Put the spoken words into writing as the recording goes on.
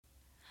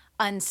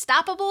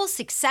Unstoppable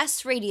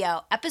Success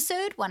Radio,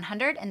 episode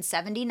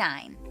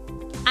 179.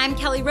 I'm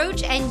Kelly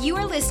Roach, and you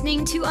are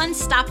listening to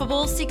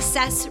Unstoppable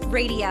Success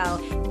Radio,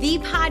 the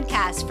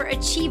podcast for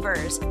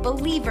achievers,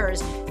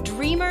 believers,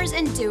 dreamers,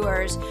 and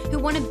doers who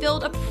want to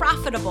build a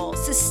profitable,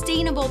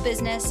 sustainable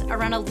business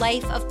around a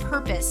life of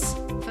purpose,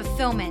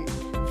 fulfillment,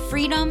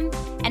 freedom,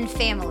 and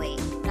family.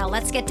 Now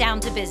let's get down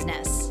to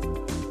business.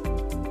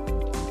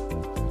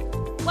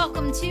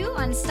 Welcome to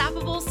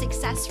Unstoppable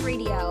Success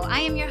Radio. I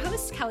am your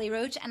host, Kelly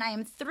Roach, and I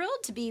am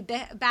thrilled to be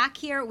back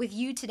here with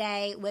you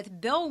today with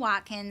Bill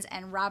Watkins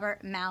and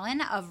Robert Mallon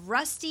of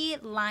Rusty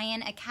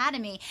Lion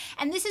Academy.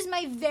 And this is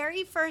my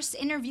very first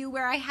interview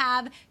where I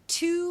have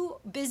two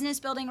business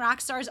building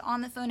rock stars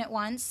on the phone at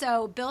once.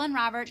 So Bill and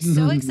Robert,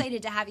 so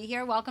excited to have you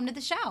here. Welcome to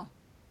the show.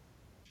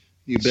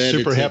 You bet.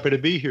 Super happy to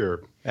be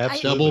here.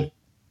 Absolutely.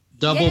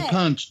 Double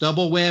punch,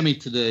 double whammy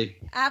today.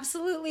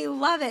 Absolutely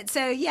love it.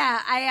 So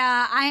yeah,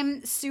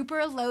 I'm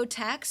super low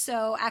tech.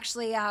 So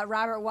actually,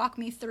 Robert walked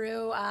me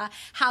through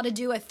how to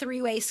do a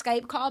three-way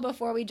Skype call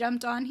before we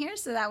jumped on here.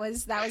 So that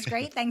was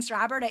great. Thanks,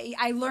 Robert.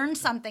 I learned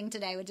something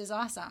today, which is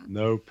awesome.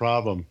 No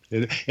problem.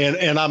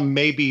 And I'm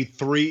maybe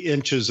 3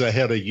 inches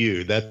ahead of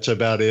you. That's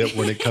about it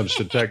when it comes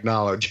to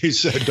technology.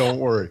 So don't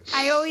worry.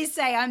 I always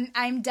say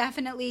I'm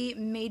definitely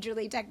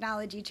majorly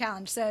technology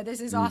challenged. So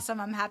this is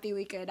awesome. I'm happy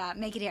we could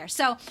make it here.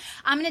 So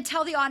I'm going to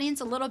tell the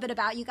audience a little bit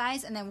about you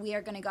guys, and then we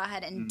are going to go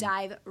ahead and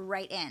dive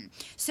right in.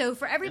 So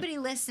for everybody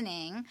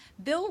listening,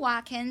 Bill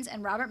Watkins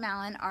and Robert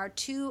Mallon are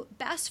two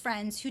best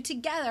friends who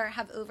together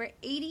have over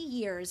 80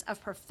 years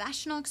of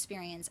professional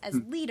experience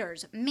as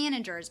leaders,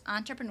 managers,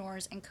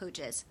 entrepreneurs, and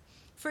coaches.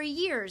 For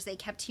years, they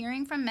kept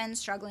hearing from men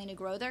struggling to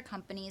grow their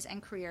companies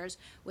and careers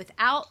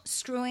without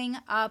screwing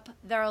up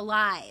their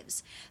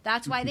lives.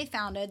 That's why they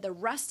founded the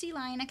Rusty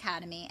Lion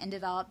Academy and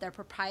developed their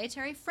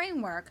proprietary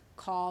framework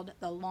called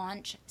the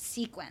Launch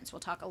Sequence. We'll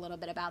talk a little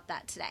bit about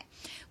that today.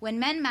 When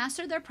men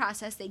master their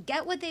process, they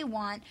get what they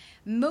want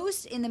in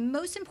the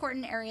most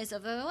important areas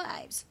of their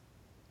lives.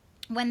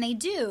 When they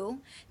do,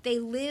 they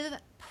live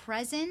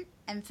present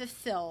and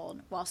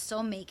fulfilled while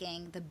still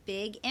making the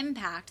big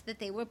impact that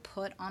they were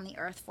put on the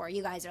earth for.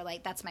 You guys are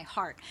like, that's my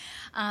heart.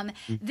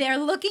 They're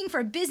looking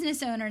for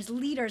business owners,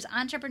 leaders,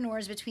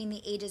 entrepreneurs between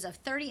the ages of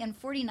 30 and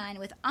 49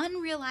 with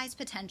unrealized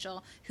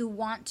potential who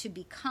want to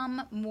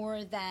become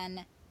more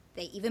than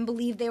they even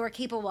believe they were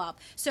capable of.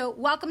 So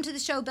welcome to the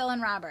show, Bill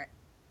and Robert.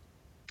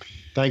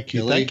 Thank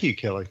you. Kelly. Thank you,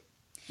 Kelly.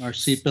 Our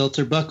seatbelts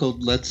are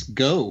buckled. Let's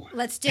go.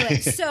 Let's do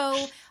it.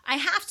 So I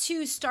have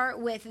to start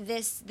with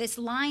this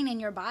line in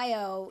your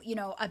bio,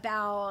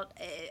 about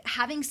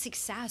having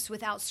success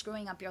without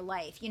screwing up your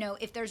life.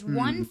 If there's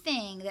one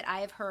thing that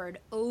I have heard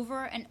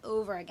over and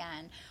over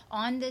again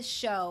on this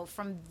show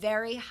from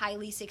very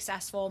highly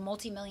successful,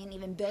 multi-million,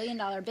 even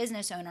billion-dollar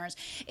business owners,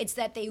 it's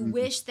that they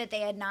wish that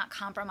they had not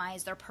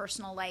compromised their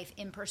personal life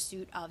in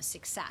pursuit of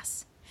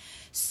success.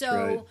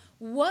 So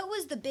what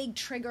was the big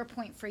trigger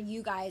point for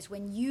you guys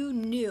when you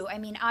knew? I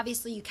mean,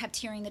 obviously you kept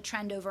hearing the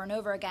trend over and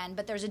over again,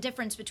 but there's a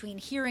difference between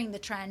hearing the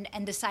trend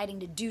and deciding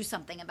to do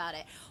something about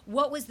it.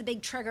 What was the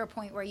big trigger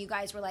point where you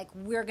guys were like,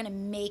 we're going to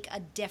make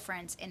a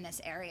difference in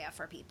this area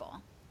for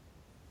people?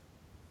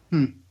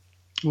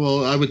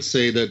 Well, I would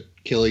say that,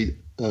 Kelly,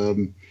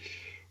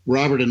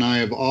 Robert and I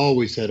have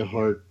always had a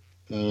heart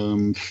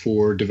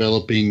for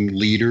developing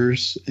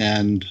leaders,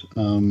 and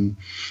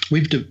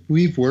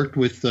we've worked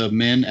with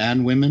men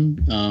and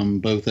women,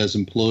 both as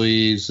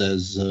employees,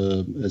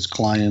 as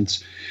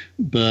clients,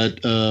 but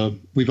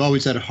we've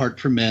always had a heart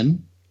for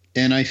men,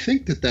 and I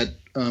think that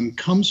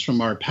comes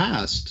from our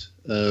past.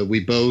 We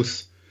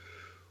both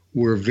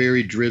were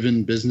very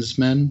driven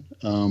businessmen.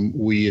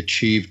 We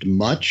achieved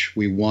much.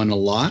 We won a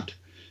lot,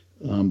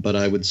 but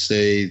I would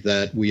say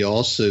that we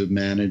also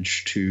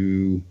managed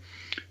to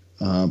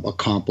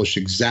accomplish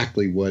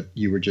exactly what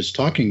you were just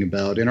talking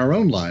about in our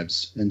own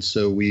lives. And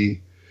so we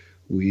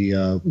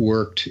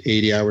worked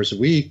 80 hours a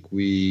week.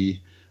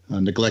 We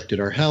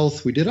neglected our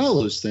health. We did all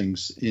those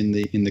things in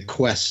the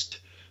quest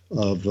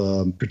of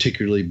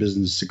particularly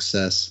business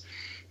success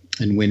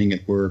and winning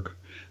at work.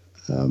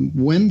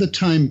 When the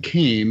time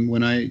came,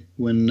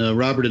 when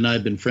Robert and I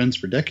had been friends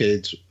for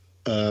decades,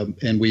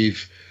 and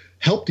we've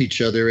helped each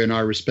other in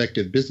our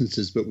respective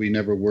businesses, but we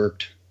never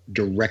worked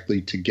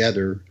directly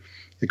together,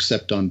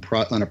 except on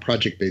a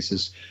project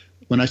basis.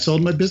 When I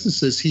sold my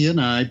businesses, he and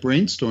I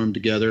brainstormed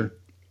together,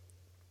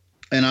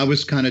 and I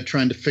was kind of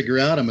trying to figure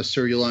out, I'm a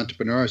serial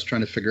entrepreneur, I was trying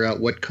to figure out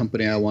what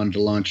company I wanted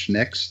to launch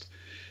next,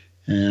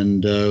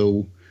 and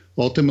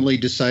ultimately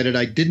decided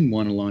I didn't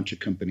want to launch a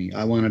company.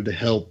 I wanted to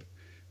help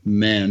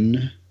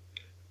men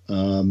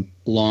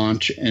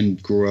launch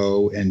and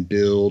grow and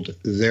build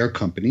their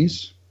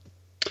companies.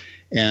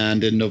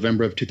 And in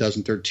November of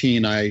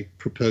 2013, I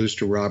proposed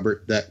to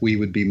Robert that we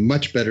would be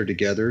much better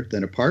together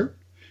than apart.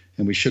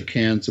 And we shook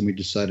hands and we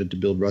decided to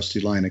build Rusty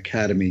Lion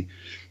Academy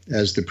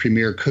as the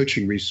premier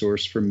coaching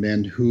resource for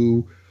men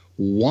who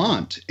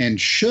want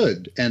and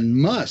should and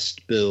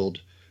must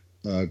build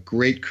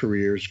great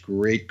careers,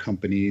 great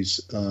companies,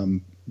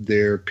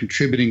 they're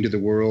contributing to the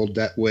world.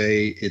 That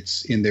way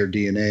it's in their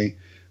DNA.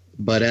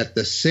 But at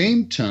the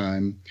same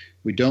time,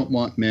 we don't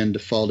want men to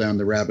fall down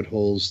the rabbit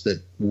holes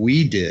that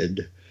we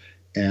did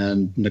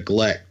and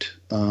neglect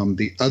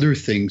the other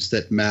things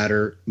that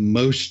matter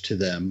most to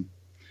them.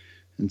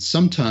 And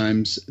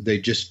sometimes they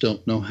just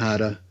don't know how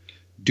to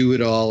do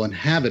it all and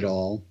have it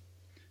all.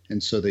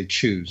 And so they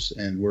choose,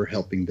 and we're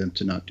helping them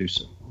to not do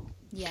so.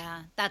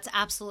 Yeah, that's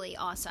absolutely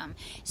awesome.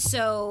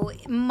 So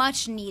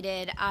much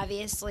needed,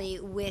 obviously,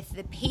 with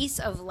the pace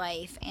of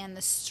life and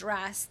the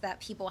stress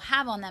that people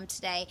have on them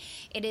today.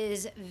 It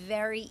is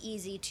very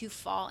easy to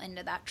fall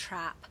into that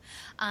trap.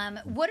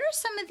 What are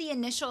some of the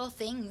initial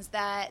things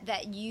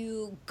that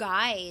you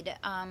guide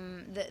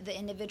the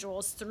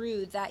individuals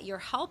through that you're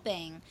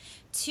helping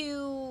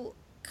to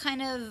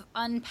kind of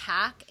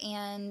unpack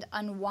and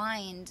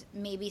unwind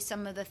maybe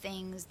some of the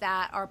things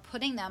that are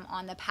putting them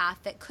on the path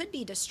that could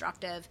be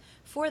destructive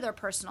for their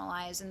personal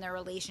lives and their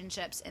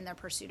relationships in their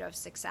pursuit of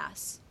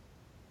success?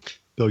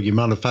 Bill, you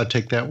mind if I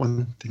take that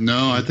one?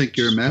 No, I think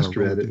you're a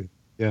master at it.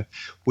 Yeah.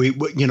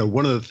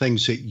 One of the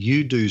things that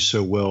you do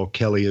so well,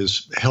 Kelly,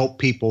 is help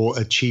people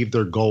achieve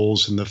their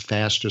goals in the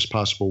fastest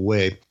possible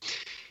way.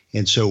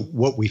 And so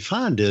what we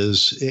find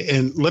is,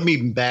 and let me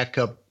back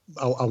up,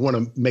 I want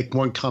to make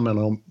one comment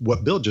on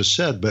what Bill just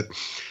said, but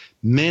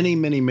many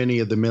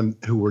of the men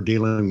who we're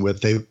dealing with,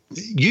 they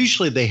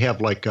usually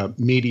have like a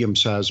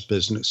medium-sized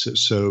businesses.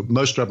 So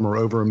most of them are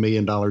over $1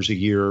 million a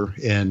year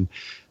and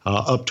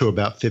up to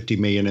about 50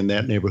 million in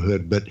that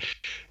neighborhood. But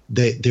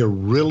they're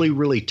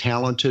really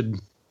talented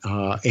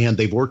and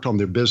they've worked on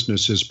their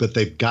businesses, but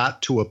they've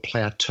got to a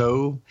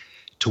plateau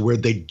to where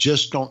they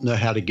just don't know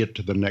how to get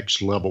to the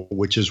next level,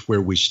 which is where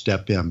we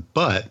step in.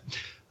 But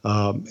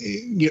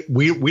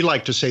we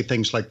like to say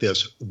things like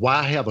this: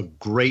 why have a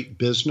great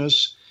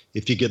business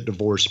if you get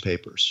divorce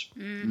papers?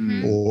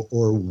 Mm-hmm.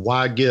 Or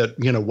why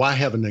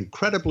have an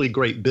incredibly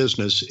great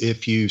business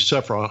if you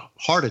suffer a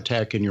heart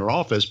attack in your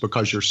office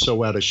because you're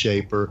so out of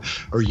shape, or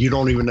you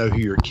don't even know who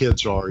your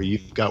kids are, or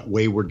you've got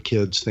wayward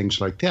kids,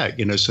 things like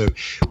that. So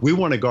we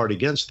want to guard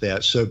against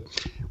that. So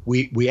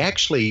we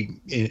actually,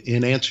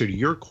 in answer to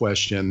your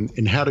question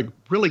and how to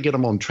really get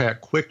them on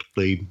track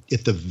quickly,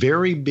 at the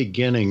very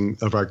beginning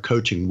of our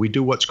coaching, we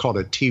do what's called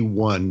a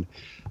T1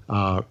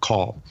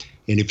 call.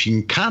 And if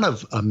you can kind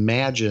of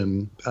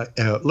imagine,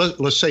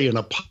 let's say an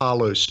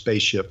Apollo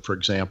spaceship, for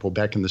example,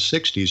 back in the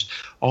 60s,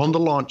 on the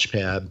launch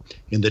pad,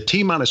 and the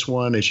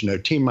T-1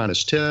 is,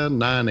 T-minus 10,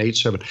 9, 8,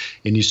 7,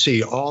 and you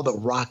see all the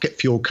rocket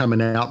fuel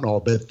coming out and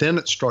all, but then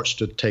it starts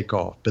to take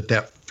off. But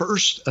that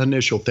first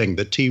initial thing,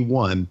 the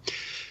T1,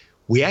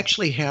 we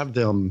actually have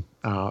them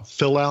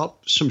fill out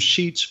some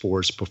sheets for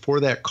us before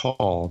that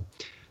call.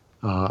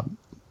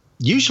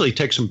 Usually it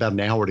takes them about an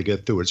hour to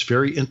get through. It's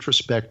very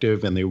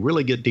introspective and they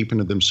really get deep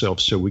into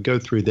themselves. So we go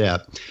through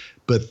that.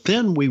 But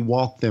then we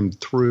walk them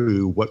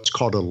through what's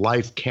called a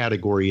life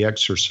category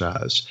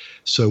exercise.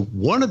 So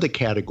one of the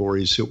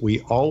categories that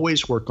we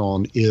always work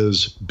on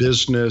is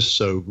business,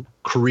 so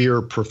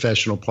career,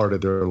 professional part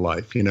of their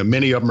life.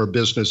 Many of them are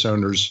business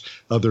owners.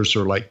 Others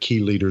are like key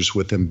leaders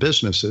within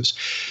businesses.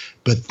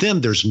 But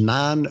then there's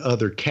 9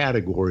 other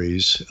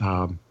categories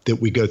that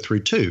we go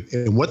through too.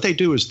 And what they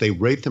do is they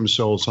rate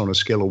themselves on a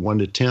scale of 1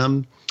 to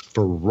 10.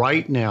 For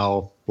right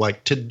now,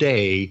 like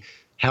today,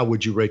 how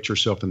would you rate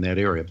yourself in that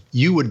area?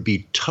 You would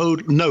be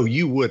no,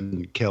 you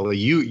wouldn't, Kelly.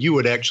 You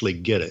would actually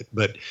get it.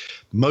 But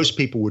most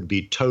people would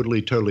be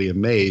totally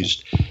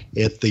amazed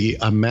at the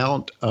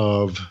amount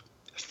of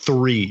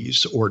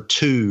 3s or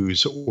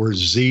 2s or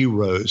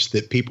 0s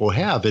that people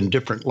have in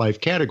different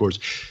life categories.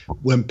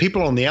 When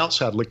people on the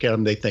outside look at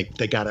them, they think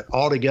they got it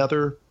all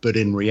together. But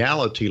in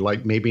reality,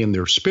 like maybe in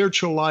their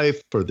spiritual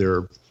life or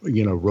their,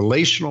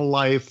 relational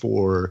life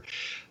or,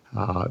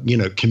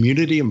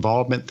 community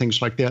involvement,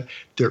 things like that,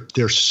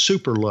 they're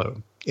super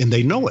low and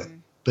they know it,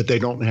 but they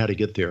don't know how to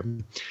get there.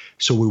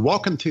 So we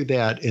walk them through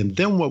that. And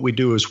then what we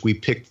do is we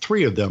pick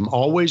 3 of them.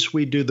 Always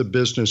we do the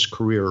business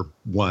career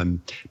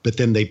one, but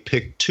then they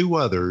pick 2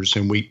 others.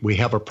 And we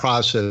have a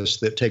process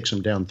that takes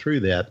them down through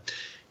that.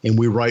 And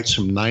we write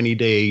some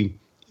 90-day,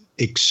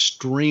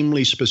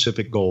 extremely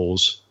specific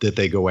goals that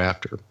they go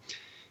after.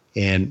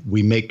 And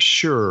we make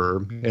sure,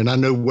 and I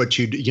know what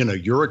you do,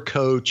 you're a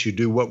coach, you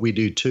do what we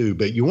do too,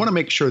 but you want to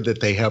make sure that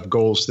they have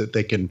goals that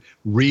they can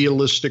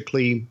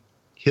realistically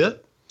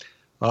hit.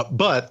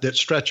 But that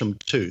stretch them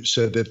too,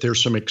 so that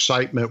there's some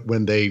excitement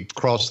when they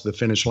cross the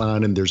finish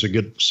line and there's a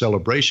good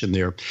celebration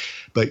there.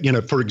 But,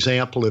 for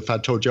example, if I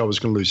told you I was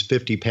going to lose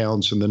 50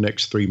 pounds in the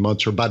next 3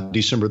 months or by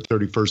December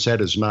 31st,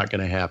 that is not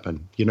going to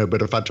happen.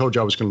 But if I told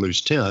you I was going to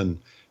lose 10,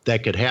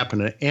 that could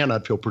happen and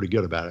I'd feel pretty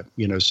good about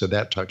it, so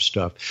that type of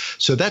stuff.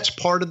 So that's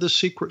part of the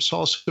secret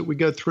sauce that we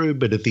go through.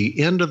 But at the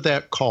end of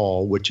that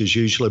call, which is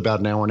usually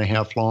about an hour and a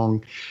half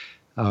long,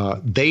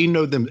 they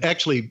know them.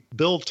 Actually,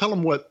 Bill, tell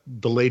them what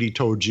the lady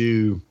told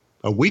you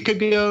a week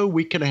and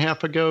a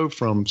half ago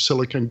from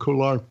Silicon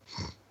Couloir.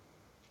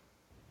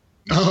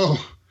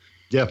 Oh,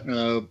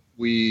 yeah.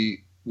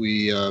 We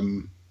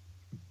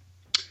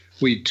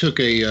we took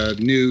we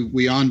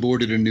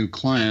onboarded a new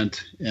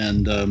client,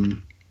 and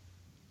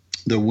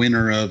the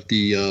winner of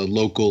the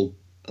local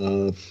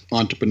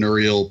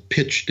entrepreneurial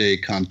pitch day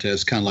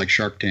contest, kind of like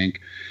Shark Tank.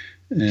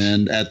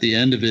 And at the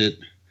end of it,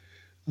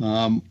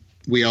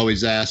 we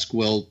always ask,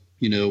 well,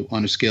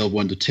 on a scale of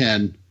 1 to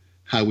 10,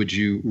 how would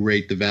you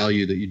rate the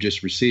value that you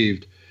just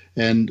received?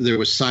 And there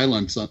was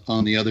silence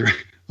on the other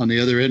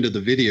end of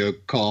the video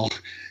call,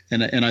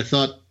 and I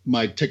thought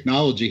my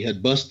technology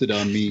had busted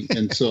on me,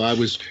 and so I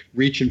was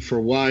reaching for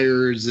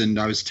wires and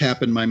I was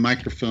tapping my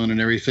microphone and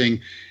everything,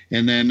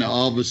 and then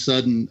all of a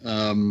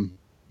sudden,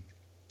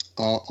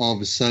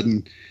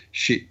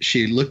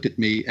 she looked at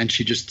me and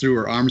she just threw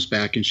her arms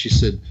back and she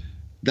said,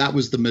 "That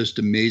was the most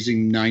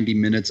amazing 90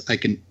 minutes I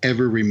can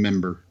ever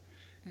remember."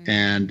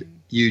 And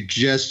you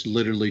just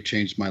literally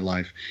changed my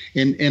life.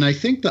 And I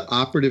think the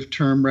operative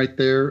term right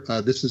there,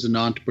 this is an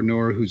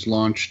entrepreneur who's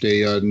launched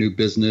a new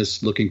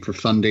business looking for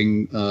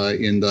funding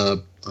in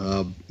the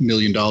 $1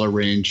 million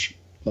range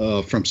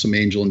from some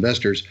angel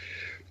investors.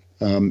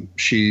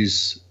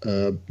 She's,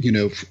 on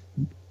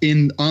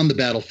the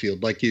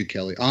battlefield, like you,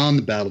 Kelly, on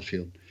the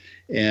battlefield.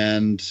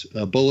 And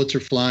bullets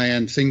are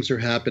flying, things are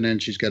happening.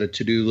 She's got a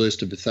to-do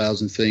list of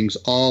 1,000 things.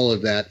 All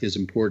of that is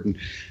important.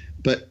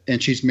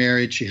 And she's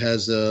married. She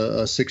has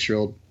a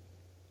 6-year-old.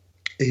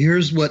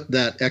 Here's what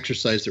that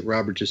exercise that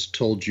Robert just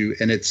told you,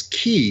 and it's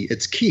key.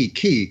 It's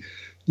key.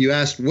 You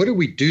asked, what do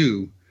we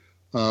do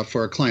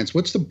for our clients?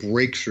 What's the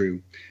breakthrough?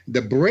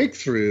 The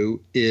breakthrough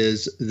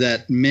is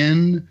that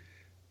men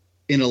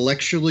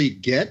intellectually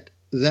get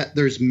that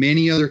there's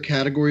many other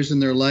categories in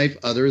their life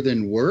other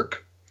than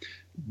work.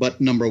 But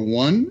number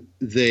one,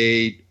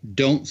 they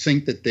don't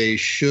think that they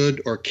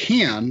should or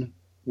can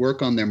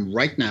work on them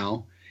right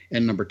now.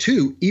 And number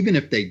two, even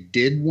if they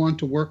did want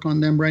to work on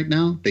them right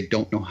now, they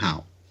don't know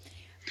how.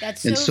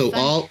 That's and so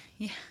funny.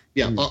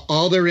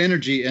 all their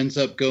energy ends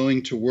up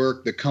going to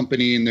work, the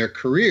company, and their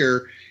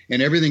career,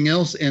 and everything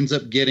else ends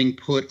up getting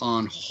put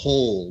on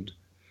hold.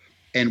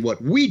 And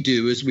what we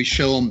do is we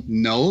show them,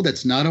 no,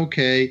 that's not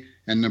okay.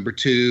 And number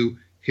two,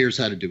 here's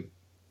how to do it.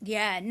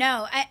 Yeah,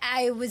 no,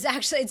 I was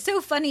actually, it's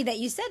so funny that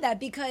you said that,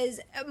 because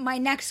my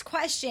next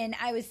question,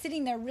 I was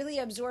sitting there really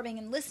absorbing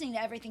and listening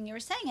to everything you were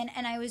saying.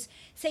 And I was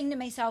saying to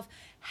myself,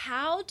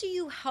 how do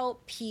you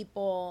help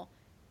people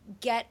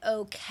get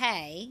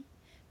okay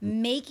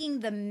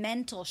making the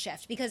mental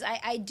shift? Because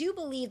I do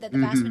believe that the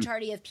vast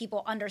majority of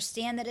people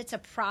understand that it's a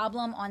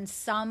problem on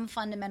some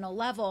fundamental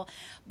level,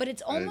 but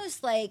it's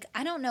almost like,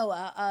 I don't know,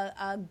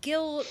 a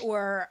guilt,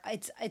 or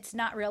it's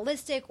not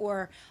realistic,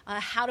 or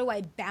how do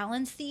I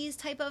balance these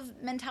type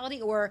of mentality?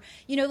 Or,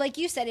 like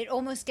you said, it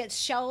almost gets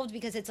shelved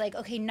because it's like,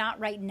 okay, not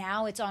right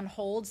now, it's on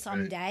hold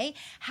someday. Right.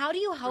 How do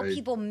you help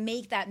people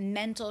make that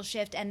mental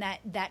shift and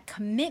that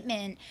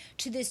commitment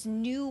to this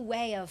new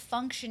way of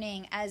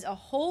functioning as a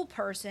whole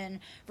person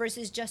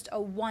versus just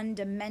a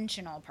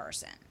one-dimensional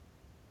person?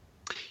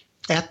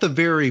 At the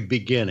very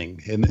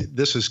beginning, and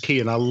this is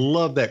key, and I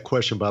love that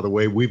question, by the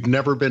way. We've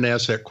never been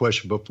asked that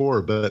question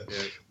before, but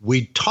before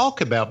we talk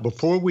about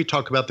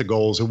the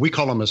goals, and we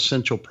call them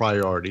essential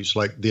priorities,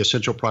 like the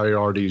essential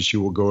priorities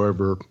you will go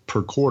over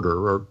per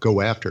quarter or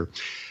go after.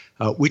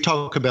 We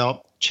talk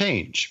about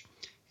change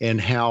and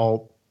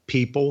how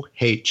people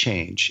hate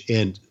change.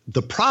 And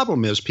the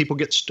problem is people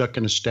get stuck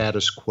in a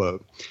status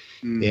quo.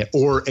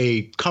 Or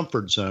a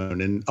comfort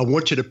zone. And I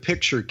want you to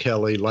picture,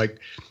 Kelly, like,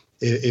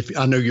 if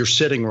I know you're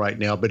sitting right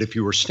now, but if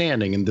you were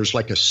standing and there's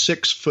like a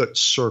 6-foot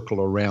circle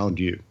around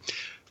you,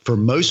 for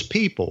most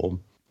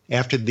people,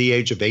 after the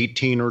age of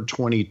 18 or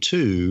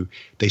 22,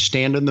 they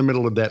stand in the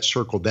middle of that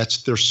circle.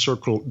 That's their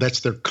circle.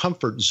 That's their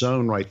comfort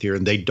zone right there.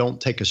 And they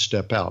don't take a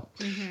step out.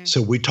 So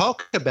we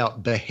talk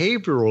about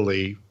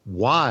behaviorally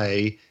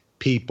why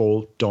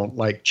people don't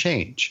like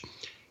change.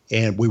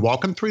 And we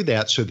walk them through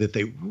that so that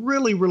they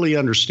really, really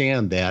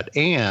understand that.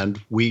 And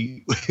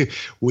we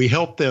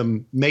help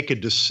them make a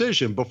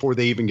decision before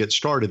they even get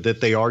started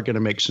that they are going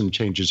to make some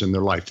changes in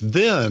their life.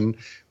 Then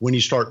when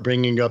you start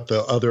bringing up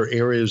the other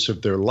areas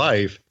of their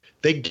life,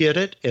 they get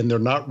it and they're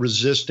not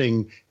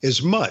resisting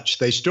as much.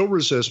 They still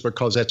resist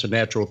because that's a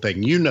natural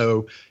thing.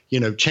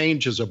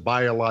 Change is a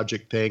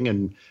biologic thing.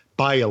 And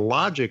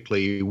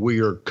biologically,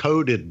 we are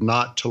coded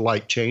not to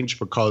like change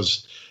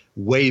because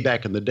way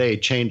back in the day,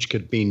 change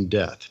could mean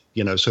death.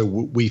 So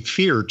we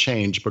fear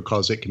change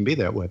because it can be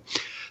that way.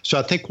 So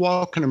I think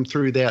walking them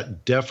through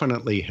that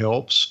definitely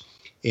helps.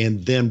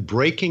 And then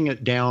breaking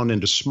it down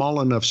into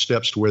small enough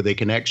steps to where they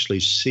can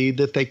actually see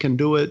that they can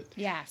do it.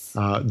 Yes.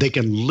 They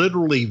can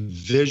literally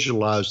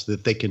visualize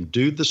that they can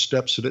do the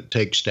steps that it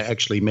takes to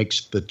actually make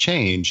the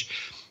change.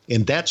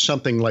 And that's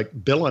something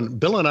like Bill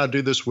and I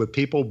do this with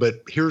people.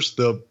 But here's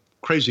the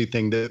crazy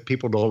thing that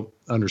people don't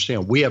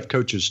understand. We have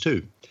coaches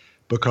too,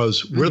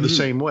 because we're the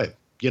same way.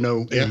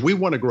 And we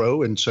want to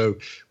grow. And so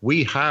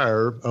we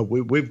hire,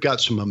 we've got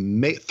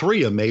some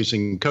 3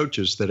 amazing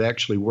coaches that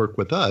actually work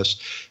with us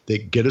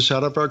that get us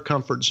out of our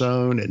comfort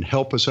zone and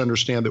help us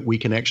understand that we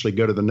can actually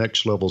go to the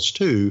next levels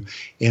too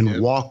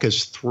and walk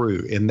us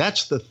through. And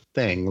that's the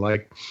thing.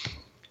 Like,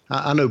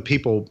 I know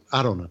people,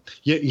 I don't know.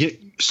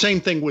 Same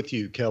thing with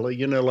you, Kelly.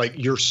 You know, like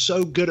you're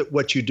so good at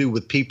what you do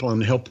with people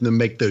and helping them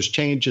make those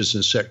changes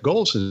and set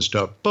goals and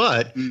stuff.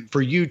 But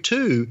for you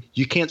too,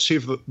 you can't see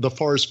the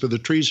forest for the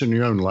trees in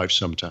your own life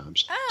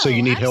sometimes. So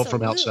you need help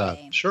from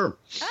outside. Sure.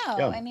 Oh,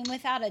 yeah. I mean,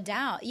 without a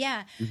doubt.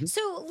 Yeah.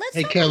 So let's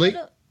Hey, talk Kelly. a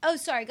little. Oh,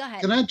 sorry. Go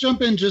ahead. Can I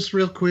jump in just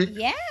real quick?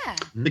 Yeah.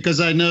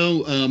 Because I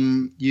know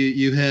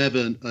you have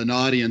an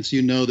audience.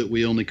 You know that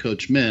we only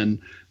coach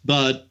men,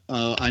 but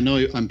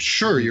I'm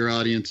sure your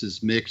audience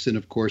is mixed, and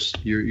of course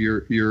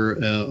you're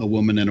a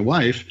woman and a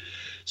wife,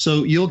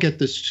 so you'll get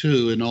this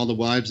too, and all the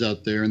wives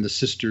out there, and the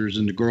sisters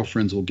and the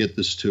girlfriends will get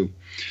this too.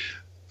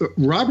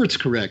 Robert's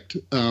correct.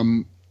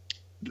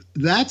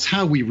 That's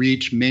how we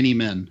reach many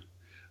men.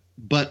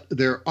 But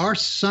there are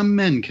some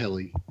men,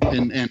 Kelly,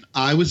 and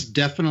I was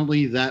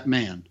definitely that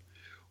man,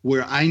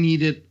 where I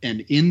needed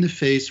an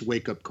in-the-face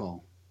wake-up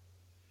call.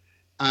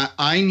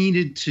 I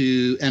needed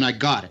to, and I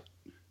got it.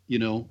 You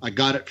know, I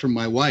got it from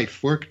my wife,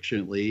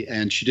 fortunately,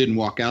 and she didn't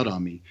walk out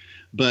on me.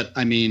 But,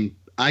 I mean,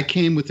 I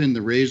came within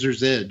the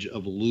razor's edge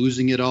of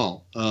losing it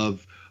all,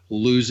 of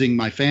losing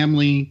my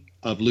family,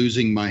 of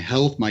losing my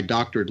health. My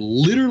doctor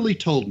literally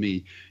told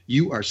me,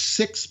 you are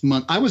 6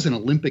 months. I was an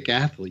Olympic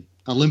athlete.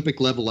 Olympic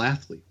level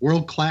athlete,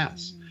 world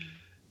class.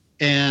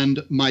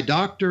 And my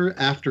doctor,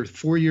 after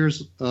 4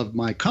 years of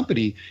my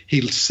company,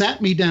 he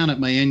sat me down at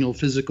my annual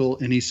physical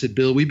and he said,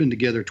 Bill, we've been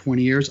together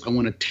 20 years. I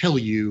want to tell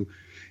you,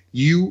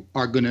 you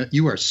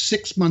are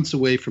 6 months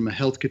away from a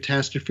health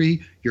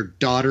catastrophe. Your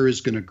daughter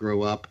is going to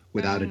grow up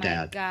without a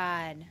dad. Oh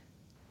my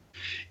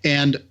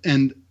God.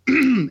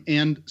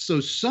 And so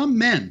some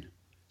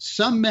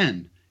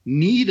men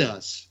need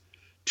us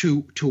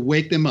to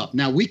wake them up.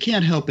 Now, we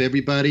can't help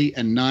everybody,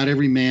 and not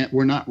every man,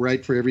 we're not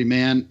right for every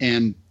man,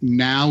 and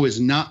now is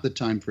not the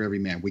time for every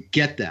man. We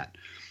get that.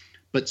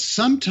 But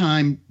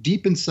sometime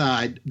deep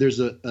inside, there's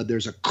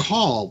a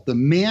call. The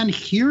man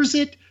hears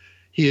it,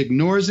 he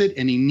ignores it,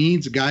 and he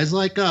needs guys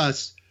like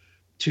us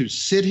to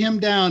sit him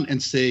down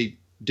and say,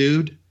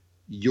 dude,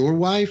 your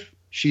wife,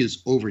 she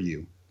is over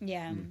you.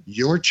 Yeah.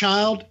 Your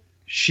child,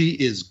 she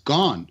is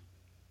gone.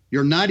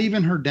 You're not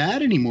even her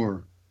dad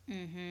anymore.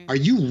 Mm-hmm. Are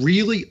you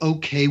really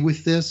okay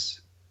with this?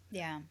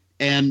 Yeah.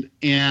 And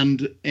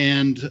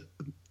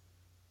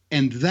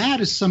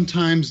that is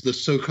sometimes the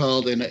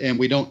so-called, and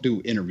we don't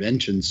do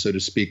interventions, so to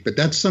speak, but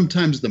that's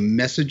sometimes the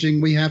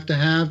messaging we have to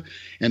have.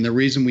 And the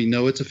reason we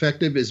know it's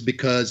effective is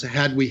because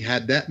had we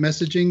had that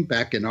messaging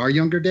back in our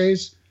younger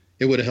days,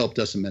 it would have helped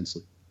us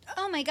immensely.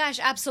 Oh my gosh,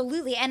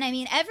 absolutely. And I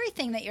mean,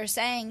 everything that you're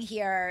saying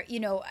here, you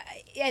know,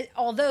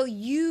 although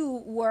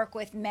you work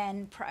with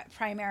men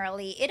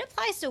primarily, it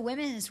applies to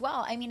women as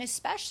well. I mean,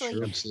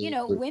 especially, you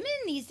know, women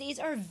these days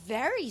are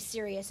very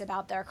serious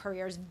about their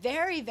careers,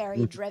 very,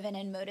 very driven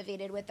and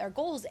motivated with their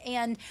goals.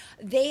 And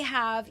they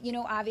have, you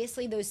know,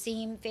 obviously those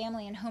same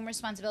family and home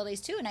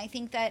responsibilities too. And I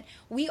think that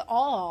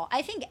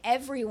I think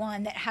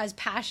everyone that has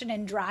passion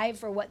and drive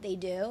for what they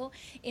do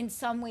in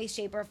some way,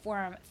 shape, or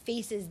form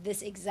faces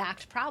this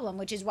exact problem,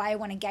 which is why I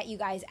want to get you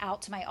guys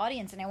out to my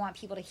audience, and I want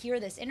people to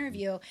hear this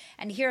interview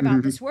and hear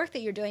about this work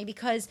that you're doing,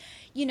 because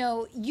you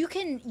know you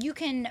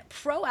can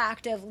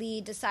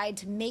proactively decide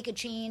to make a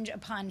change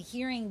upon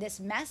hearing this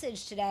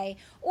message today,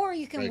 or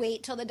you can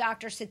wait till the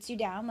doctor sits you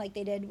down like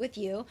they did with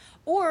you,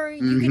 or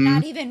you can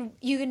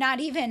not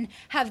even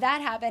have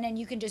that happen, and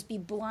you can just be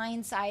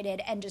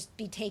blindsided and just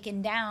be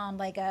taken down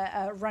like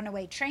a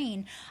runaway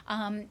train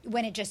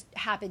when it just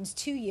happens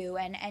to you,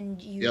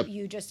 and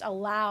you just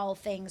allow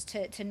things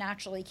to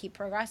naturally keep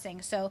progressing.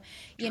 So,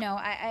 you know,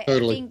 I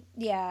think,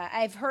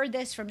 I've heard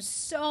this from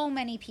so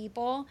many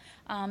people,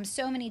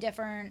 so many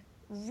different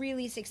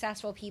really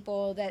successful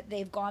people that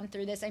they've gone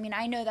through this. I mean,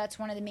 I know that's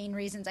one of the main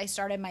reasons I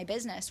started my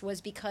business,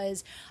 was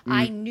because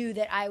I knew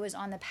that I was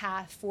on the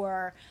path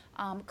for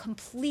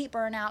complete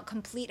burnout,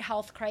 complete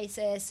health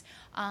crisis,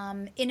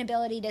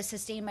 inability to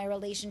sustain my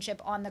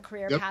relationship on the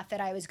career path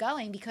that I was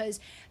going, because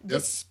the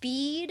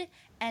speed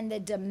and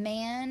the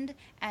demand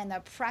and the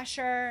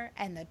pressure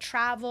and the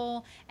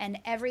travel and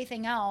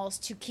everything else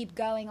to keep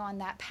going on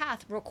that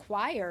path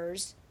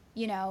requires,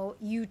 you know,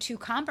 you to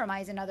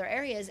compromise in other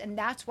areas. And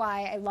that's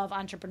why I love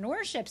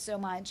entrepreneurship so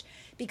much,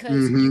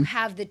 because you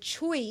have the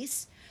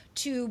choice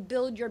to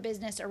build your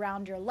business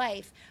around your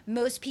life.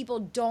 Most people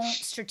don't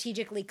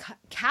strategically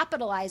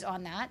capitalize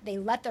on that. They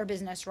let their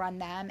business run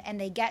them, and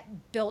they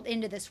get built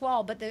into this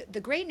wall. But the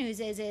great news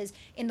is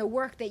in the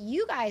work that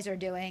you guys are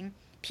doing,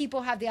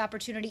 people have the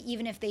opportunity,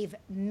 even if they've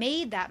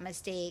made that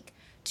mistake,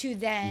 to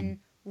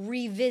then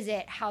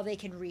revisit how they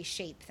can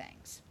reshape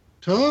things.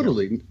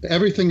 Totally.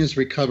 Everything is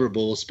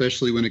recoverable,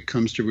 especially when it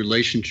comes to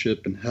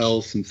relationship and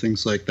health and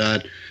things like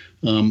that.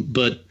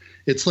 But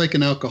it's like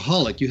an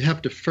alcoholic. You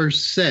have to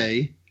first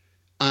say,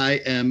 I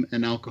am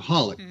an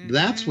alcoholic.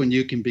 That's when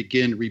you can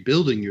begin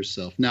rebuilding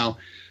yourself. Now,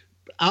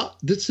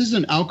 this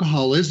isn't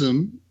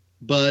alcoholism,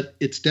 but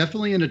it's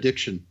definitely an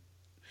addiction.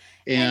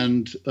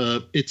 And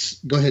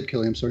go ahead,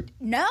 Kelly. I'm sorry.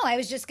 No, I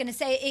was just going to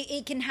say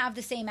it can have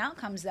the same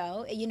outcomes,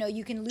 though.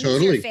 You can lose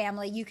Totally. your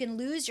family, you can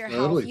lose your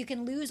health, you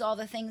can lose all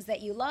the things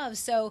that you love.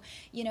 So,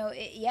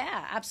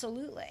 yeah,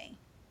 absolutely.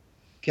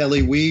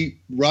 Kelly,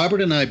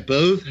 Robert and I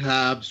both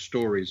have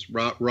stories.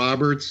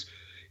 Robert's,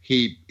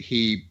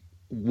 he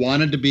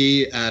wanted to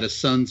be at a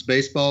Suns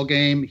baseball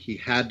game. He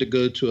had to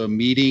go to a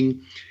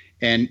meeting.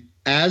 And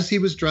as he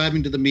was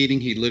driving to the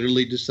meeting, he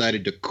literally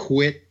decided to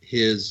quit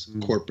his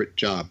corporate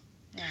job.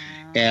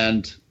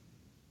 And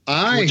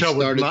I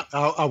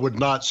would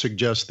not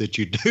suggest that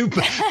you do,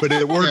 but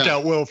it worked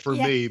out well for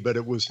me. But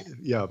it was,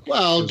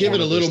 Well, give it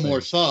a little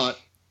more thought.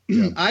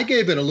 Yeah. I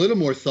gave it a little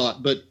more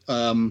thought, but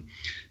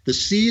the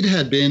seed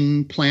had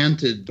been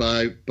planted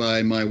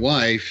by my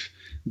wife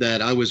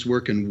that I was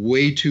working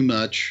way too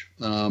much.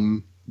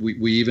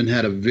 We even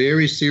had a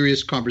very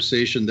serious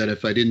conversation that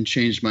if I didn't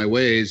change my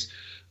ways,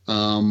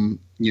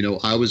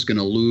 I was going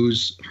to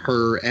lose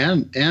her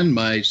and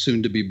my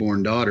soon-to-be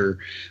born daughter.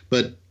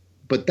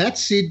 But that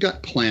seed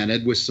got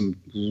planted with some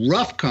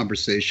rough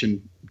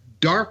conversation,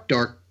 dark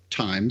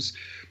times.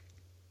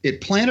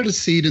 It planted a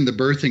seed in the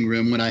birthing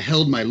room when I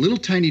held my little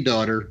tiny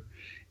daughter,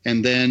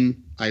 and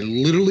then I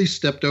literally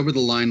stepped over the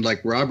line like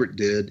Robert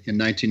did in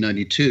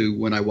 1992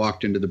 when I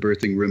walked into the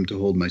birthing room to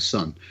hold my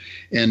son.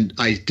 And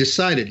I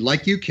decided,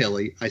 like you,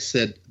 Kelly, I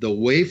said, the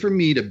way for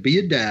me to be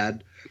a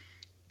dad,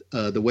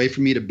 the way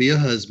for me to be a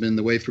husband,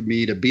 the way for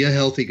me to be a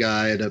healthy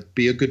guy, to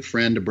be a good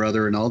friend, a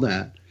brother, and all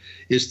that,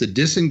 is to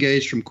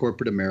disengage from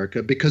corporate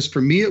America, because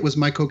for me, it was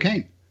my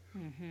cocaine.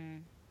 Mm-hmm.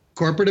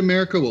 Corporate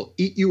America will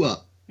eat you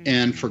up. Mm-hmm.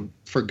 And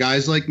for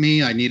guys like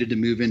me, I needed to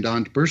move into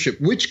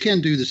entrepreneurship, which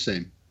can do the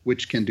same.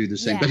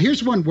 Yeah. But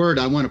here's one word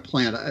I want to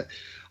plant.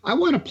 I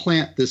want to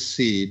plant this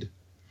seed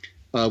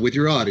with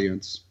your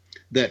audience,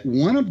 that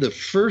one of the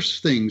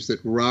first things that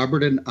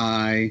Robert and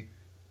I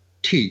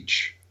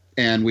teach,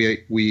 and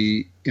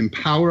we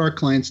empower our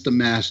clients to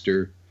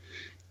master,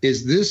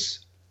 is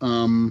this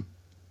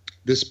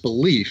this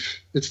belief.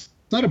 It's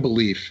not a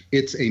belief,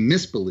 it's a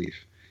misbelief.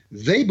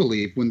 They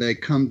believe when they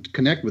come to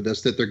connect with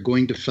us that they're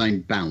going to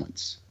find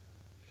balance.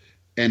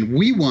 And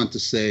we want to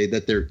say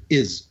that there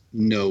is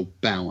no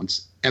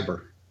balance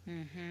ever.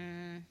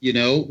 Mm-hmm. Do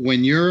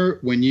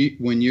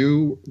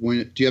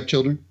you have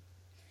children?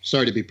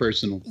 Sorry to be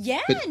personal.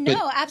 Yeah,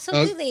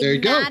 absolutely. There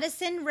you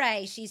Madison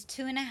Ray, she's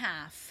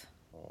 2.5.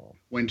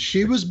 When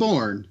she was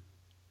born,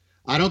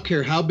 I don't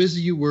care how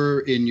busy you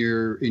were in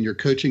your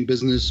coaching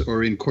business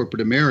or in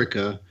corporate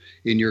America,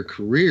 in your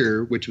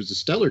career, which was a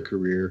stellar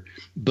career,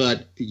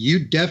 but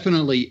you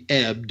definitely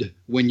ebbed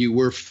when you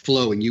were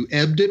flowing. You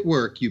ebbed at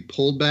work. You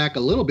pulled back a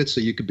little bit so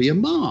you could be a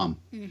mom,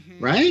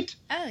 right?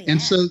 Oh, yeah.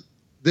 And so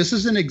this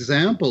is an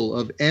example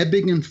of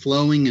ebbing and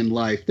flowing in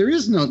life.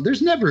 There's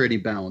never any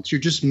balance. You're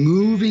just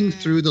moving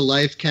through the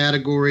life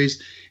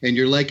categories, and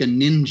you're like a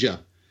ninja.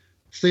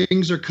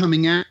 Things are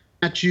coming at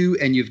you,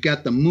 and you've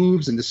got the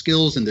moves and the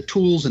skills and the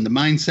tools and the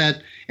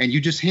mindset, and you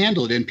just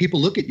handle it. And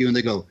people look at you and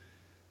they go,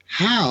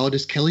 how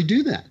does Kelly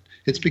do that?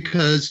 It's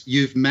because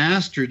you've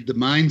mastered the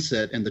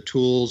mindset and the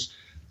tools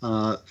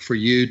for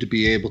you to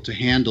be able to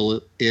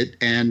handle it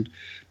and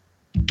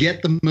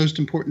get the most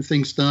important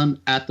things done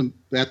at the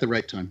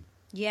right time.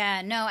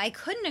 Yeah, no, I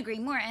couldn't agree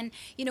more. And,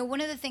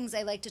 one of the things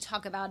I like to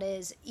talk about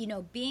is,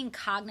 being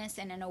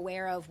cognizant and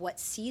aware of what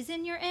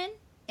season you're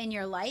in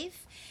your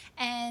life,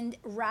 and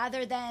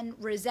rather than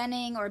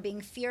resenting or being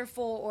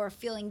fearful or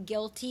feeling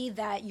guilty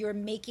that you're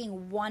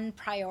making one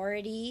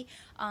priority,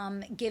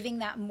 giving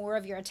that more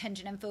of your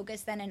attention and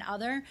focus than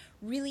another,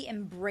 really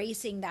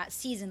embracing that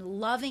season,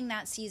 loving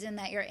that season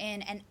that you're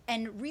in,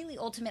 and really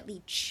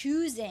ultimately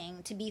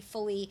choosing to be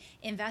fully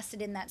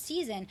invested in that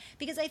season.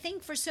 Because I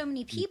think for so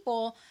many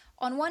people,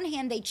 on one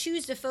hand, they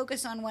choose to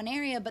focus on one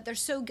area, but they're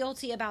so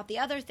guilty about the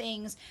other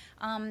things.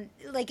 They're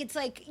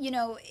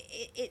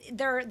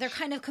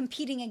kind of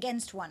competing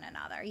against one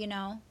another,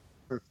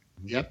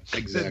 Yep,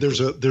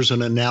 exactly. There's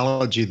an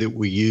analogy that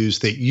we use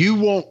that you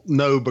won't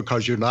know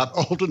because you're not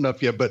old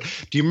enough yet. But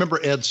do you remember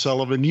Ed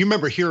Sullivan? You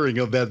remember hearing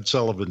of Ed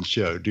Sullivan's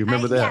show? Do you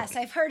remember that? Yes,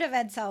 I've heard of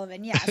Ed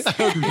Sullivan. Yes.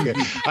 Okay.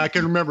 I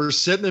can remember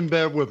sitting in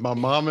bed with my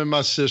mom and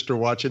my sister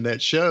watching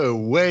that show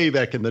way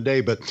back in the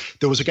day. But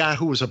there was a guy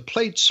who was a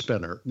plate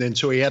spinner, and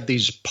so he had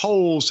these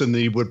poles, and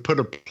he would put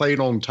a plate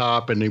on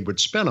top, and he would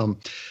spin them.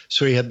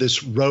 So he had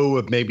this row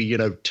of maybe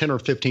 10 or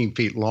 15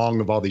 feet long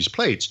of all these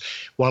plates.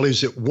 While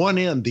he's at one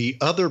end, the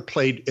other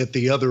plate at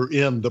the other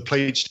end, the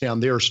plates down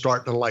there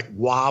start to like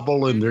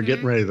wobble and they're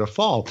getting ready to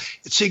fall.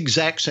 It's the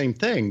exact same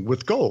thing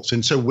with goals.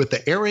 And so with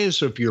the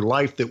areas of your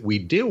life that we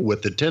deal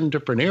with, the 10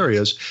 different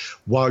areas,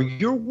 while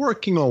you're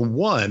working on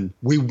one,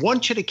 we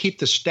want you to keep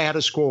the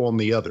status quo on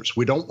the others.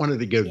 We don't want it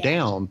to go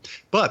down.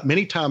 But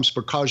many times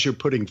because you're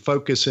putting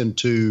focus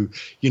into,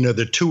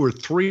 the 2 or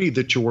 3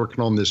 that you're working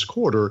on this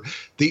quarter,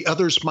 the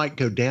others might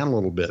go down a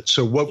little bit.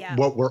 So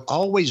what we're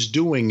always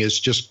doing is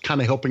just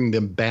kind of helping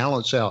them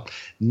balance out.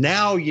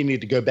 Now you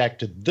need to go back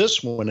to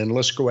this one and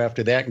let's go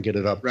after that and get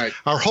it up. Right.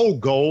 Our whole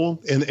goal,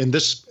 and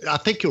this, I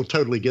think you'll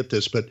totally get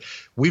this, but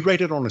we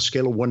rate it on a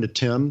scale of 1 to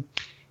 10.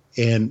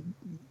 And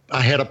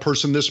I had a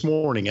person this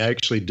morning I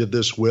actually did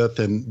this with,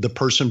 and the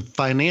person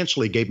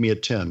financially gave me a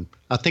 10.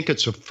 I think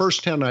it's the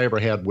first 10 I ever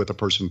had with a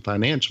person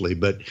financially,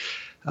 but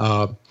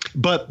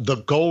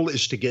the goal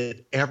is to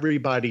get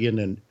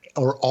everybody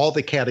or all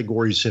the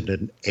categories in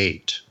an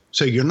 8.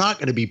 So you're not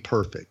going to be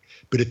perfect,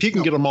 but if you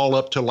can get them all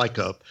up to like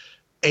a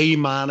A-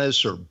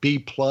 or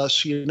B+,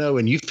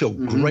 and you feel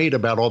great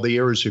about all the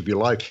areas of your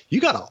life,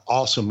 you got an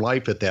awesome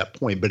life at that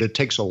point. But it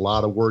takes a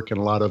lot of work and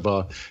a lot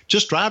of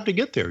just drive to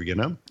get there,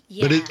 Yeah.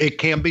 But it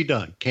can be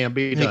done, and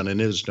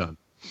it is done.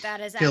 That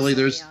is Kelly,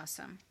 absolutely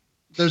awesome.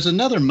 There's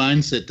another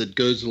mindset that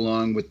goes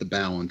along with the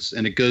balance,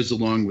 and it goes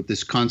along with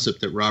this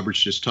concept that Robert's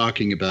just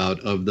talking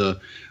about of the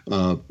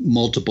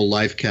multiple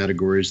life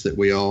categories that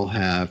we all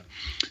have.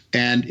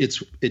 And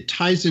it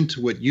ties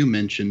into what you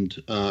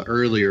mentioned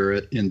earlier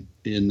in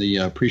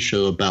the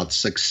pre-show about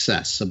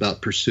success,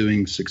 about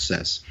pursuing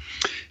success.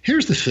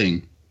 Here's the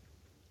thing.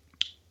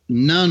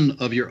 None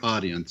of your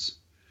audience,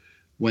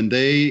 when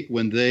they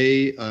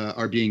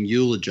are being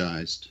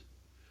eulogized,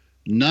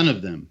 none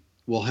of them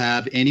will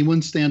have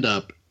anyone stand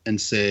up and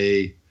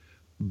say,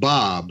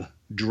 Bob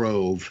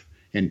drove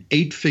an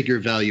 8-figure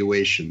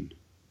valuation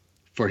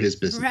for his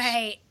business.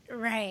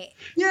 Right.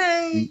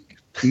 Yay!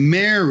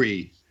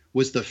 Mary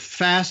was the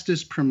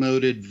fastest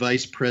promoted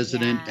vice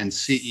president and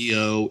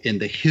CEO in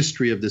the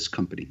history of this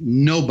company.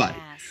 Nobody.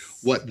 Yes.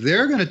 What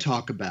they're going to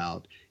talk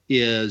about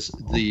is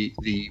the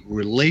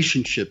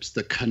relationships,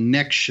 the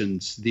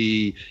connections,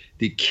 the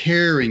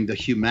caring, the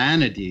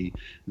humanity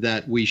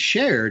that we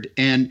shared.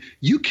 And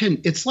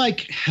it's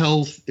like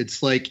health,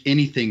 it's like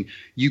anything.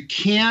 You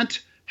can't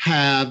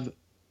have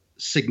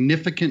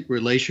significant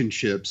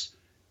relationships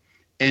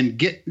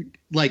and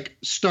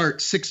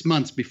start 6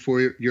 months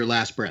before your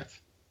last breath.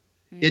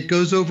 It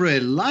goes over a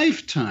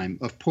lifetime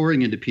of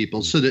pouring into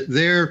people so that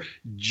they're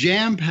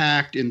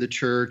jam-packed in the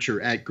church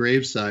or at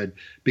graveside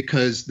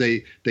because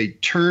they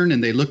turn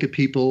and they look at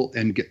people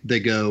and they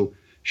go,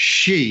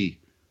 she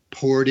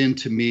poured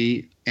into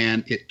me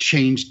and it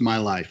changed my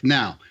life.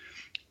 Now,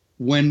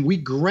 when we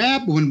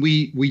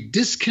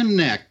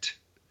disconnect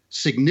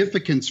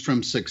significance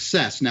from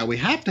success, now we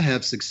have to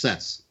have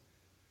success,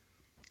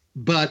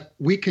 but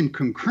we can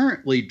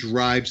concurrently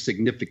drive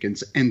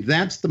significance. And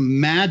that's the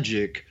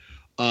magic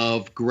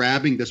of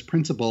grabbing this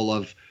principle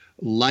of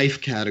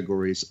life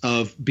categories,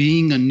 of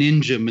being a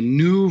ninja,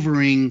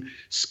 maneuvering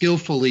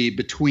skillfully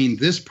between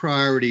this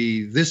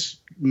priority, this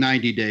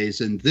 90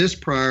 days, and this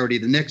priority,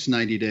 the next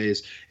 90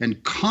 days,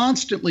 and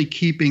constantly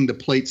keeping the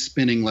plate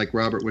spinning like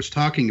Robert was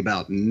talking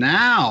about.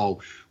 Now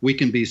we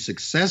can be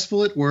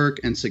successful at work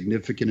and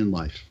significant in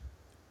life.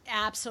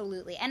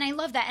 Absolutely. And I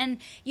love that. And,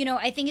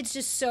 I think it's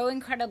just so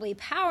incredibly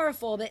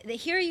powerful that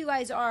here you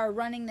guys are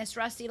running this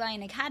Rusty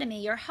Lion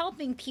Academy. You're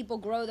helping people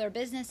grow their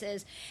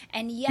businesses.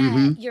 And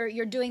yet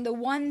you're doing the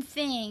one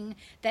thing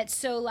that's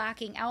so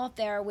lacking out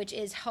there, which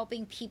is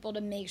helping people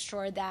to make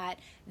sure that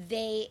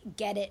they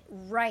get it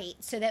right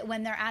so that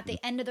when they're at the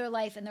end of their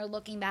life and they're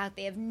looking back,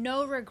 they have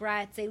no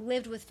regrets. They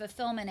lived with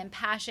fulfillment and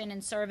passion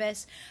and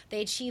service.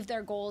 They achieved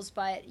their goals,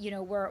 but,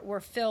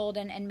 were filled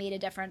and made a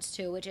difference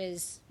too, which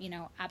is,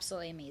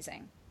 absolutely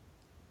amazing.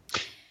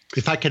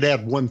 If I could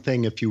add one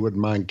thing, if you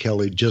wouldn't mind,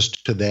 Kelly,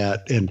 just to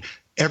that. And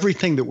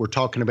everything that we're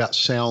talking about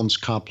sounds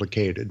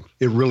complicated.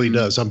 It really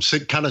does. I'm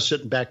kind of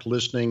sitting back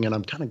listening and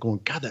I'm kind of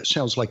going, God, that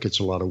sounds like it's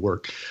a lot of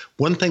work.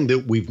 One thing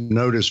that we've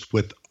noticed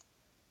with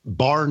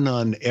bar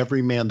none,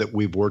 every man that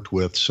we've worked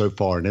with so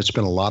far, and it's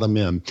been a lot of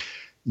men,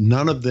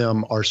 none of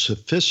them are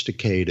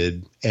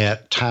sophisticated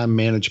at time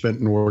management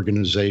and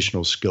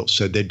organizational skills.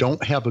 So they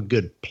don't have a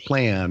good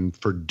plan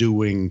for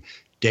doing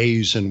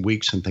days and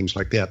weeks and things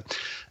like that.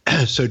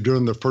 So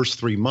during the first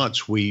 3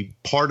 months,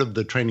 part of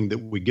the training that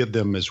we give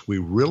them is we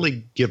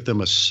really give them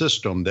a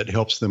system that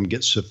helps them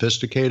get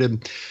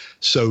sophisticated.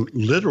 So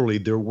literally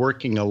they're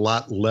working a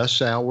lot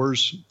less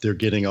hours. They're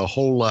getting a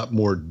whole lot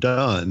more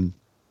done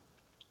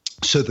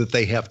so that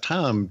they have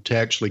time to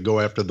actually go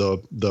after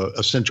the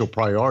essential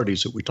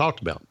priorities that we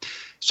talked about.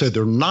 So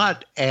they're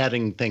not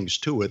adding things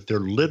to it.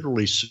 They're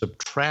literally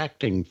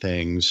subtracting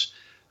things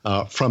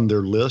from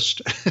their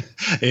list.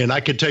 And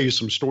I could tell you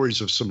some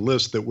stories of some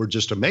lists that were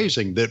just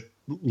amazing that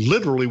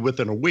literally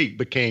within a week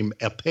became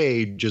a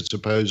page as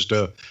opposed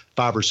to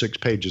 5 or 6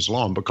 pages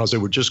long because they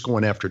were just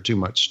going after too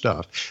much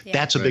stuff. Yeah.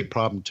 That's a big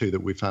problem too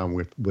that we found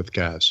with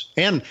guys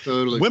and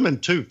women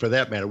too, for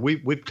that matter.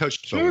 We've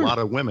coached a lot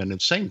of women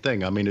and same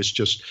thing. I mean, it's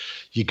just,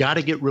 you got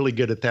to get really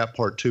good at that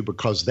part too,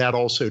 because that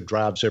also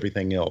drives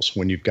everything else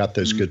when you've got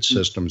those good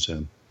systems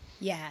in.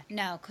 Yeah,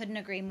 no, couldn't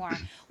agree more.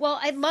 Well,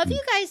 I'd love you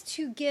guys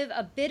to give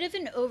a bit of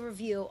an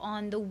overview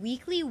on the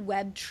weekly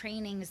web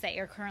trainings that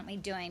you're currently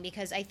doing,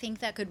 because I think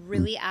that could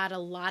really add a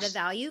lot of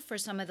value for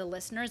some of the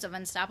listeners of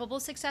Unstoppable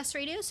Success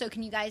Radio. So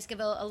can you guys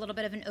give a little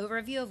bit of an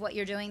overview of what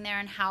you're doing there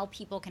and how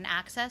people can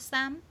access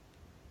them?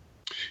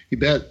 You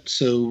bet.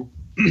 So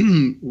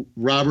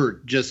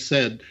Robert just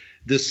said,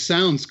 this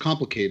sounds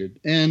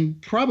complicated,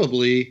 and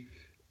probably,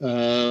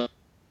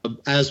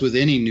 as with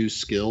any new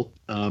skill,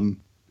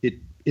 it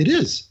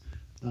is.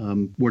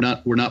 We're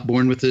not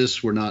born with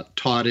this. We're not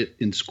taught it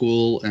in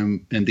school,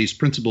 and these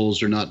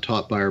principles are not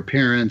taught by our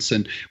parents.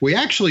 And we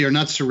actually are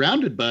not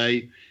surrounded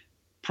by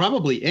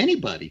probably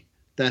anybody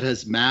that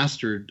has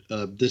mastered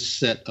this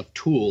set of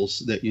tools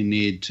that you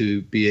need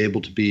to be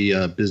able to be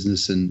a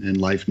business and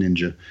life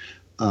ninja.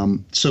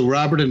 So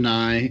Robert and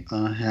I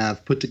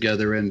have put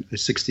together a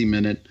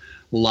 60-minute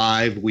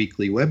live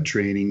weekly web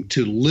training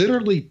to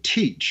literally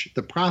teach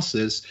the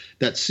process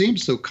that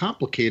seems so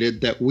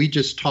complicated that we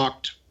just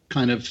talked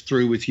kind of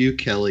through with you,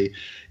 Kelly.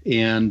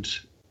 And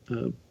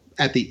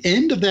at the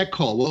end of that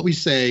call, what we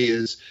say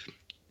is,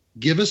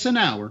 give us an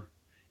hour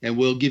and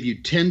we'll give you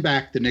 10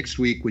 back the next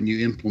week when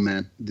you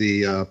implement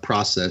the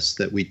process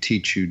that we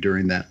teach you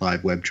during that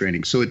live web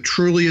training. So it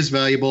truly is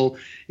valuable.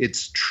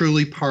 It's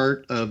truly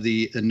part of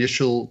the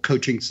initial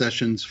coaching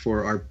sessions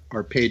for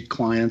our paid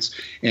clients,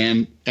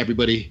 and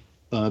everybody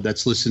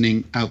that's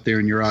listening out there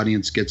in your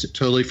audience gets it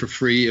totally for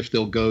free if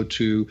they'll go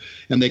to,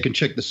 and they can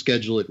check the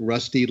schedule at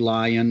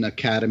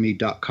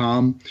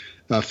rustylionacademy.com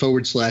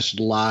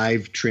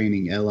 /live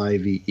training,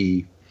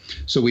 LIVE.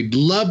 So we'd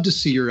love to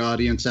see your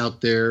audience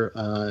out there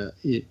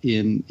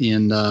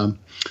in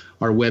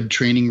our web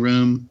training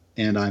room,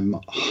 and I'm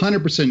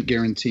 100%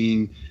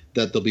 guaranteeing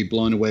that they'll be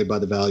blown away by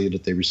the value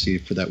that they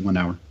receive for that 1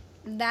 hour.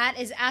 That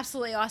is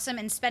absolutely awesome,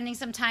 and spending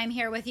some time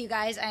here with you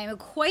guys, I am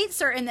quite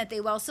certain that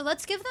they will. So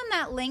let's give them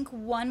that link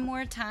one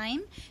more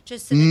time,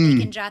 just so that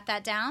they can jot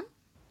that down.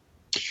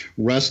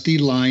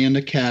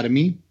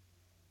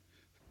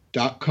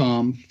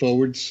 rustylionacademy.com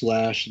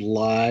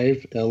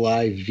 /live,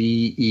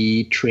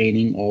 LIVE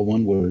training, all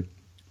one word.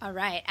 All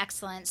right,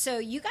 excellent. So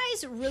you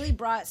guys really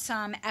brought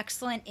some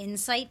excellent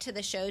insight to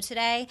the show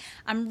today.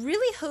 I'm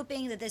really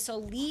hoping that this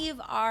will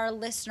leave our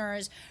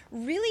listeners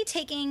really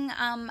taking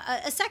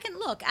a second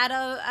look at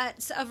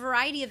a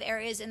variety of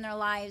areas in their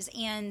lives,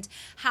 and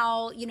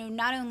how,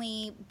 not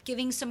only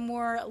giving some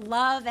more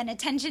love and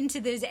attention to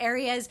those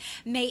areas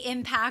may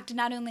impact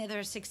not only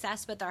their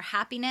success, but their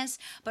happiness,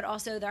 but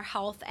also their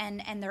health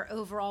and their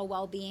overall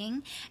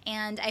well-being.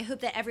 And I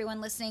hope that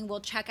everyone listening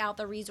will check out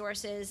the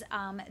resources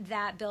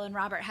that Bill and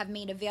Robert have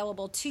made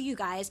available to you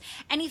guys.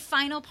 Any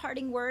final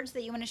parting words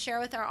that you want to share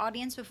with our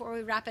audience before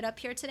we wrap it up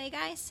here today,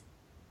 guys?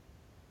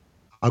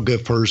 I'll go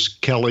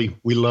first. Kelly,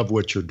 we love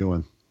what you're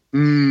doing.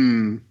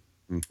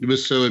 It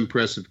was so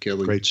impressive,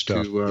 Kelly. Great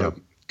stuff. To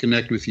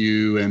connect with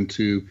you and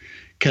to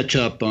catch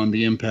up on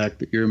the impact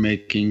that you're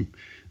making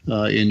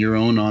in your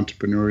own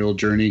entrepreneurial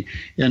journey.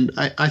 And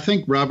I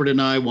think Robert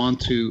and I want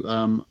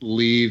to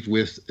leave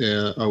with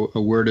a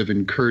word of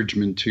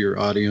encouragement to your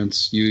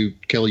audience.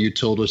 Kelly, you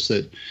told us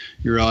that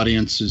your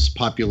audience is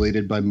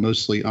populated by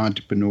mostly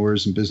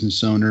entrepreneurs and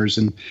business owners,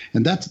 and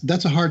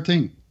that's a hard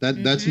thing.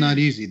 That's not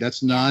easy.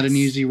 That's not an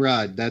easy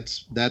ride.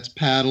 That's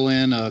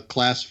paddling a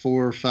class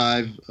 4 or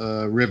 5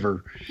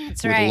 river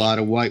with a lot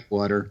of white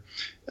water.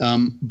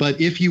 But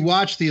if you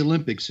watch the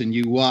Olympics and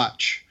you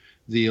watch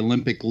the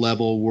Olympic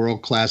level,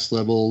 world-class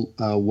level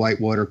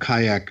whitewater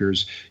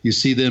kayakers, you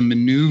see them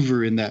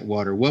maneuver in that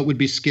water. What would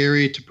be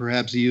scary to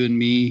perhaps you and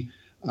me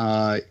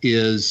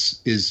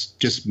is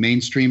just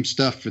mainstream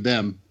stuff for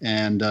them,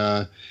 and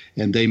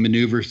they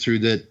maneuver through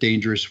that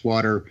dangerous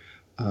water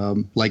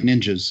like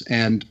ninjas.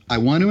 And I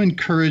want to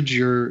encourage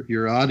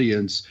your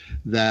audience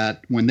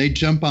that when they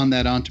jump on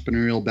that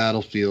entrepreneurial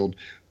battlefield,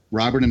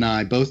 Robert and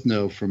I both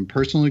know from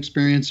personal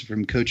experience,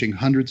 from coaching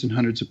hundreds and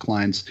hundreds of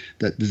clients,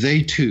 that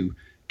they too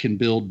can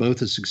build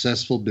both a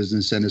successful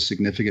business and a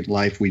significant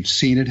life. We've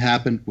seen it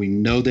happen. We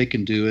know they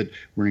can do it.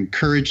 We're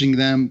encouraging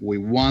them. We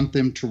want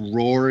them to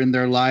roar in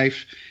their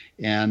life.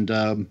 And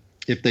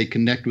if they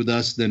connect with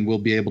us, then we'll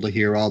be able to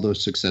hear all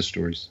those success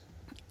stories.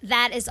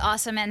 That is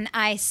awesome, and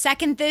I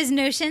second those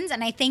notions,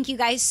 and I thank you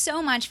guys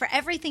so much for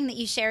everything that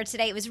you shared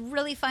today. It was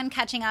really fun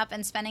catching up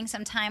and spending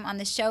some time on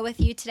the show with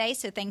you today,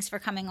 so thanks for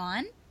coming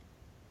on.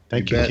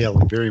 Thank you,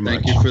 Kelly, very much.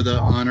 Thank you for the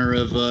honor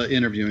of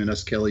interviewing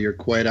us, Kelly. You're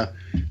quite a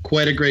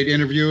great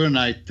interviewer, and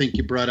I think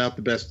you brought out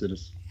the best in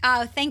us.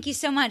 Oh, thank you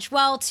so much.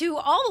 Well, to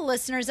all the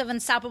listeners of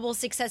Unstoppable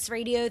Success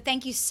Radio,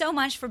 thank you so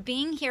much for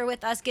being here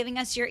with us, giving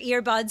us your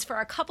earbuds for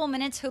a couple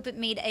minutes. Hope it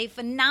made a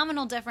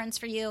phenomenal difference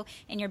for you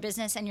in your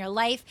business and your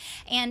life.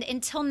 And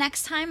until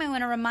next time, I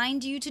want to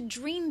remind you to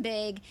dream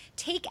big,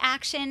 take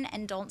action,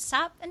 and don't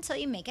stop until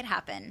you make it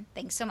happen.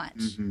 Thanks so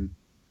much.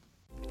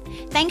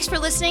 Thanks for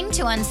listening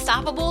to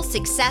Unstoppable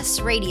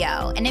Success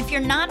Radio. And if you're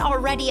not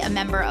already a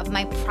member of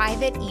my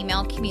private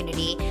email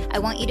community, I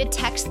want you to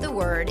text the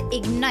word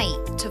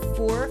IGNITE to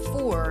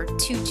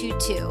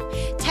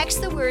 44222.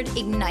 Text the word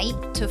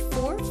IGNITE to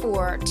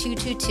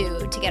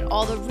 44222 to get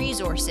all the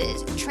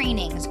resources,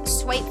 trainings,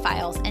 swipe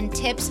files, and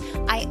tips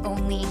I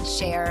only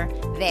share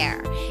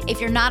there. If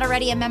you're not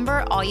already a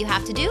member, all you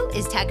have to do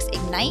is text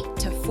IGNITE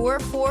to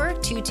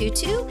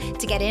 44222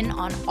 to get in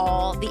on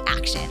all the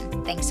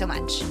action. Thanks so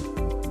much.